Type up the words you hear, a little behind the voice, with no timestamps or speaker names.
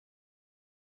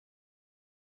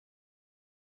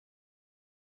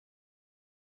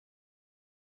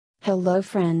Hello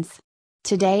friends.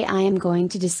 Today I am going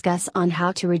to discuss on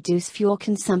how to reduce fuel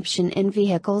consumption in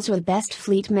vehicles with best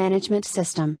fleet management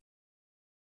system.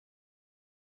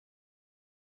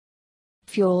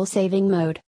 Fuel saving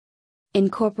mode.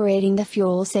 Incorporating the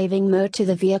fuel saving mode to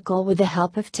the vehicle with the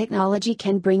help of technology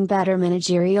can bring better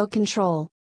managerial control.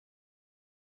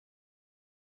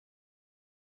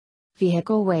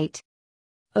 Vehicle weight.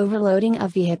 Overloading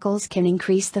of vehicles can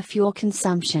increase the fuel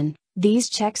consumption. These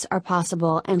checks are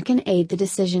possible and can aid the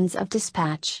decisions of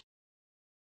dispatch.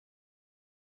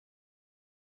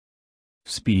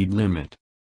 Speed limit.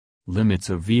 Limits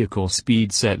of vehicle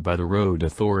speed set by the road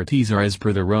authorities are as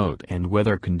per the road and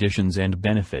weather conditions and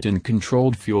benefit in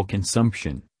controlled fuel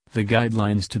consumption. The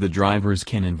guidelines to the drivers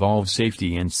can involve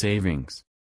safety and savings.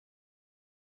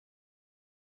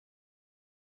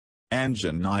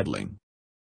 Engine idling.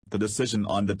 The decision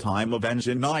on the time of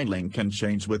engine idling can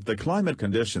change with the climate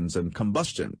conditions and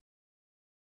combustion.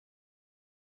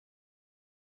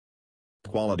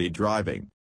 Quality driving.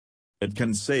 It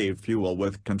can save fuel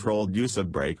with controlled use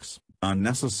of brakes,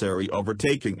 unnecessary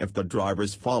overtaking if the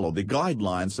drivers follow the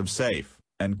guidelines of safe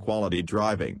and quality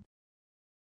driving.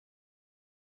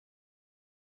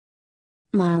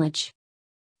 Mileage.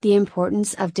 The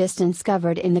importance of distance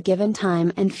covered in the given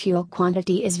time and fuel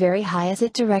quantity is very high as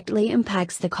it directly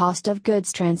impacts the cost of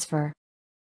goods transfer.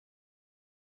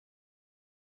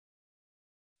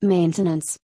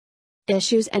 Maintenance.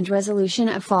 Issues and resolution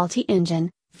of faulty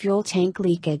engine, fuel tank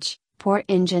leakage, poor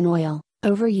engine oil,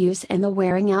 overuse and the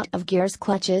wearing out of gears,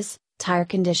 clutches, tire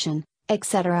condition,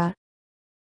 etc.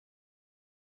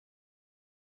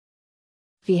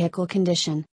 Vehicle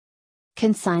condition.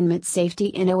 Consignment safety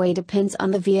in a way depends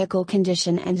on the vehicle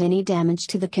condition, and any damage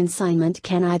to the consignment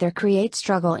can either create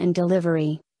struggle in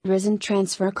delivery, risen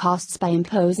transfer costs by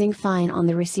imposing fine on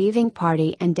the receiving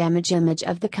party, and damage image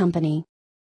of the company.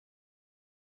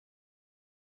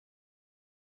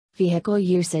 Vehicle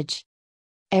usage.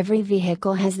 Every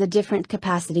vehicle has the different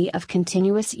capacity of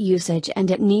continuous usage and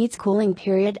it needs cooling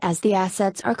period as the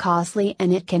assets are costly,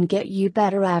 and it can get you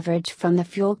better average from the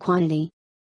fuel quantity.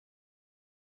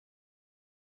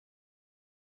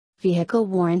 Vehicle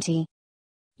warranty.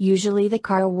 Usually the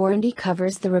car warranty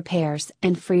covers the repairs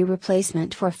and free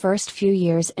replacement for first few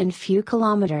years and few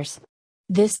kilometers.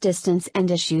 This distance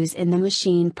and issues in the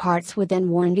machine parts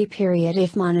within warranty period,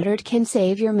 if monitored, can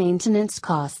save your maintenance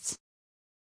costs.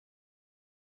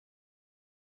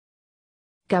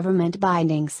 Government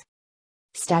bindings.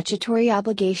 Statutory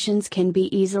obligations can be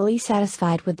easily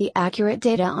satisfied with the accurate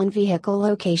data on vehicle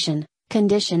location,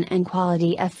 condition and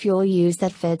quality of fuel use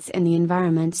that fits in the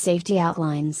environment safety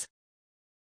outlines.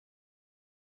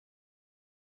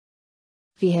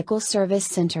 Vehicle service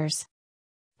centers.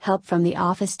 Help from the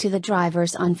office to the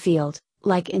drivers on field,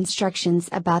 like instructions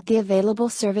about the available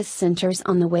service centers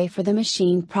on the way for the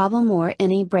machine problem or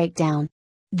any breakdown.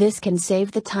 This can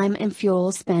save the time and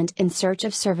fuel spent in search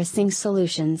of servicing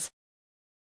solutions.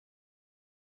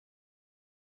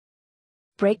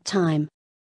 Break time.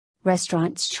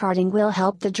 Restaurants charting will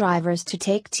help the drivers to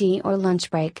take tea or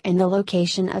lunch break in the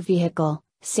location of vehicle.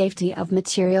 Safety of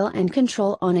material and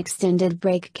control on extended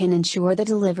break can ensure the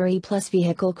delivery plus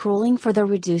vehicle cooling for the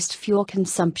reduced fuel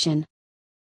consumption.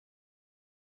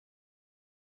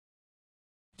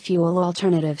 Fuel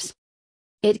alternatives.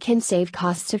 It can save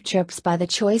costs of trips by the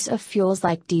choice of fuels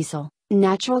like diesel,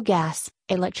 natural gas,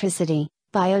 electricity,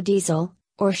 biodiesel,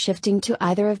 or shifting to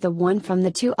either of the one from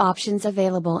the two options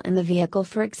available in the vehicle,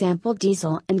 for example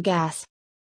diesel and gas.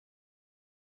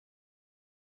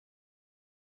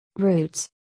 Routes.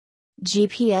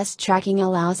 GPS tracking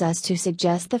allows us to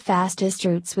suggest the fastest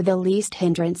routes with the least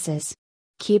hindrances.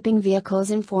 Keeping vehicles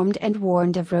informed and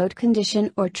warned of road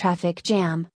condition or traffic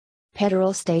jam.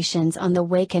 Petrol stations on the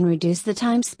way can reduce the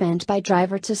time spent by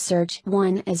driver to search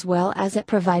one, as well as it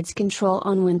provides control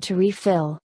on when to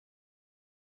refill.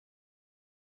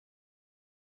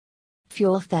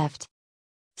 Fuel theft.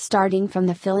 Starting from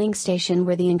the filling station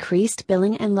where the increased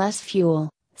billing and less fuel,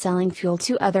 selling fuel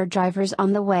to other drivers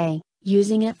on the way,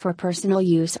 using it for personal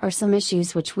use are some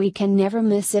issues which we can never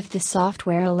miss if the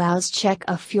software allows check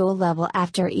of fuel level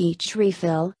after each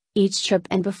refill, each trip,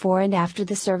 and before and after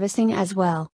the servicing as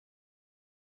well.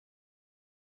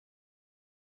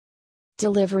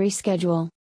 Delivery schedule.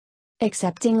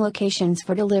 Accepting locations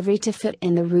for delivery to fit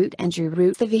in the route and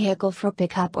reroute the vehicle for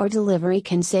pickup or delivery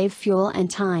can save fuel and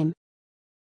time.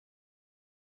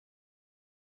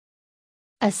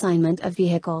 Assignment of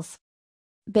vehicles.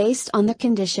 Based on the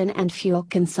condition and fuel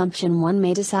consumption, one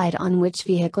may decide on which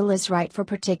vehicle is right for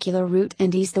particular route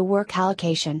and ease the work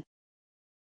allocation.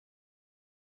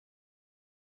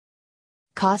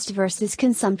 Cost versus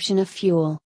consumption of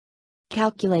fuel.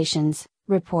 Calculations,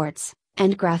 reports,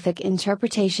 and graphic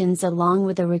interpretations along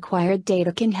with the required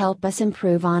data can help us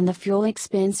improve on the fuel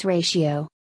expense ratio.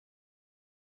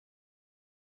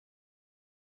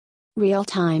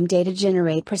 Real-time data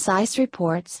generate precise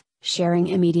reports, sharing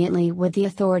immediately with the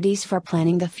authorities for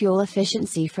planning the fuel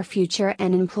efficiency for future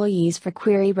and employees for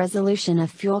query resolution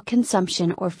of fuel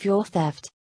consumption or fuel theft.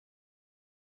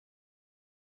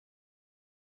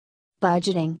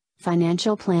 Budgeting,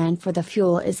 financial plan for the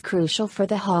fuel is crucial for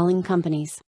the hauling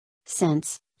companies.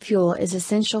 Since fuel is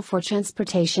essential for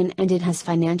transportation and it has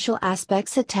financial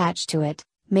aspects attached to it,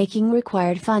 making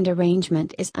required fund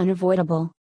arrangement is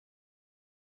unavoidable.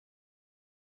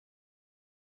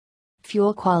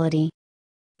 Fuel quality.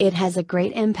 It has a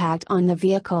great impact on the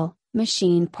vehicle,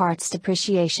 machine parts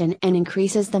depreciation and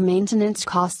increases the maintenance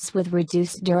costs with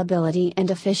reduced durability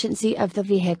and efficiency of the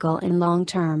vehicle in long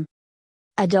term.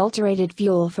 Adulterated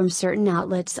fuel from certain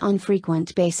outlets on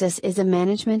frequent basis is a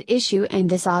management issue, and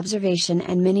this observation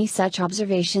and many such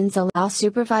observations allow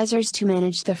supervisors to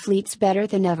manage their fleets better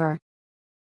than ever.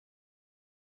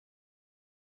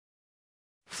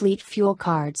 Fleet fuel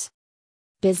cards.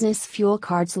 Business fuel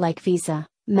cards like Visa,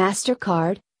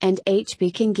 MasterCard, and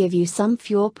HP can give you some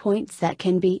fuel points that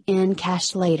can be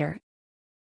encashed later.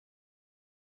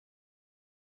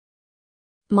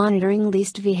 Monitoring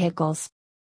leased vehicles.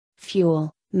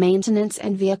 Fuel, maintenance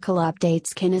and vehicle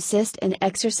updates can assist in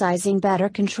exercising better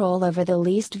control over the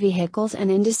leased vehicles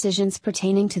and in decisions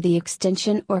pertaining to the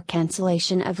extension or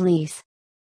cancellation of lease.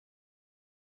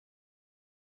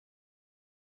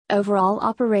 Overall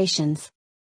operations.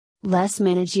 Less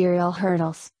managerial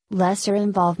hurdles, lesser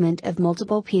involvement of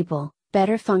multiple people,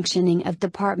 better functioning of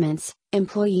departments,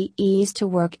 employee ease to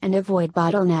work and avoid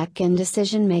bottleneck in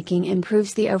decision making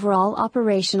improves the overall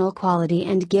operational quality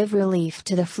and give relief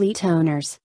to the fleet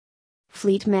owners.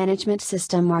 Fleet management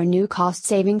system are new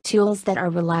cost-saving tools that are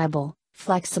reliable,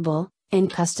 flexible, and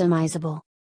customizable.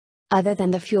 Other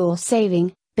than the fuel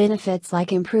saving, benefits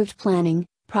like improved planning,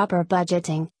 proper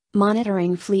budgeting,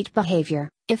 monitoring fleet behavior,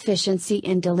 efficiency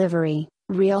in delivery,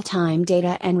 real-time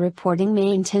data and reporting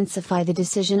may intensify the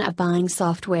decision of buying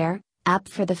software, app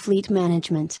for the fleet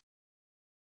management.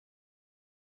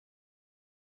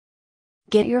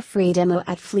 Get your free demo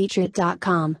at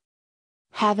Fleetroot.com.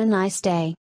 Have a nice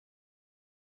day.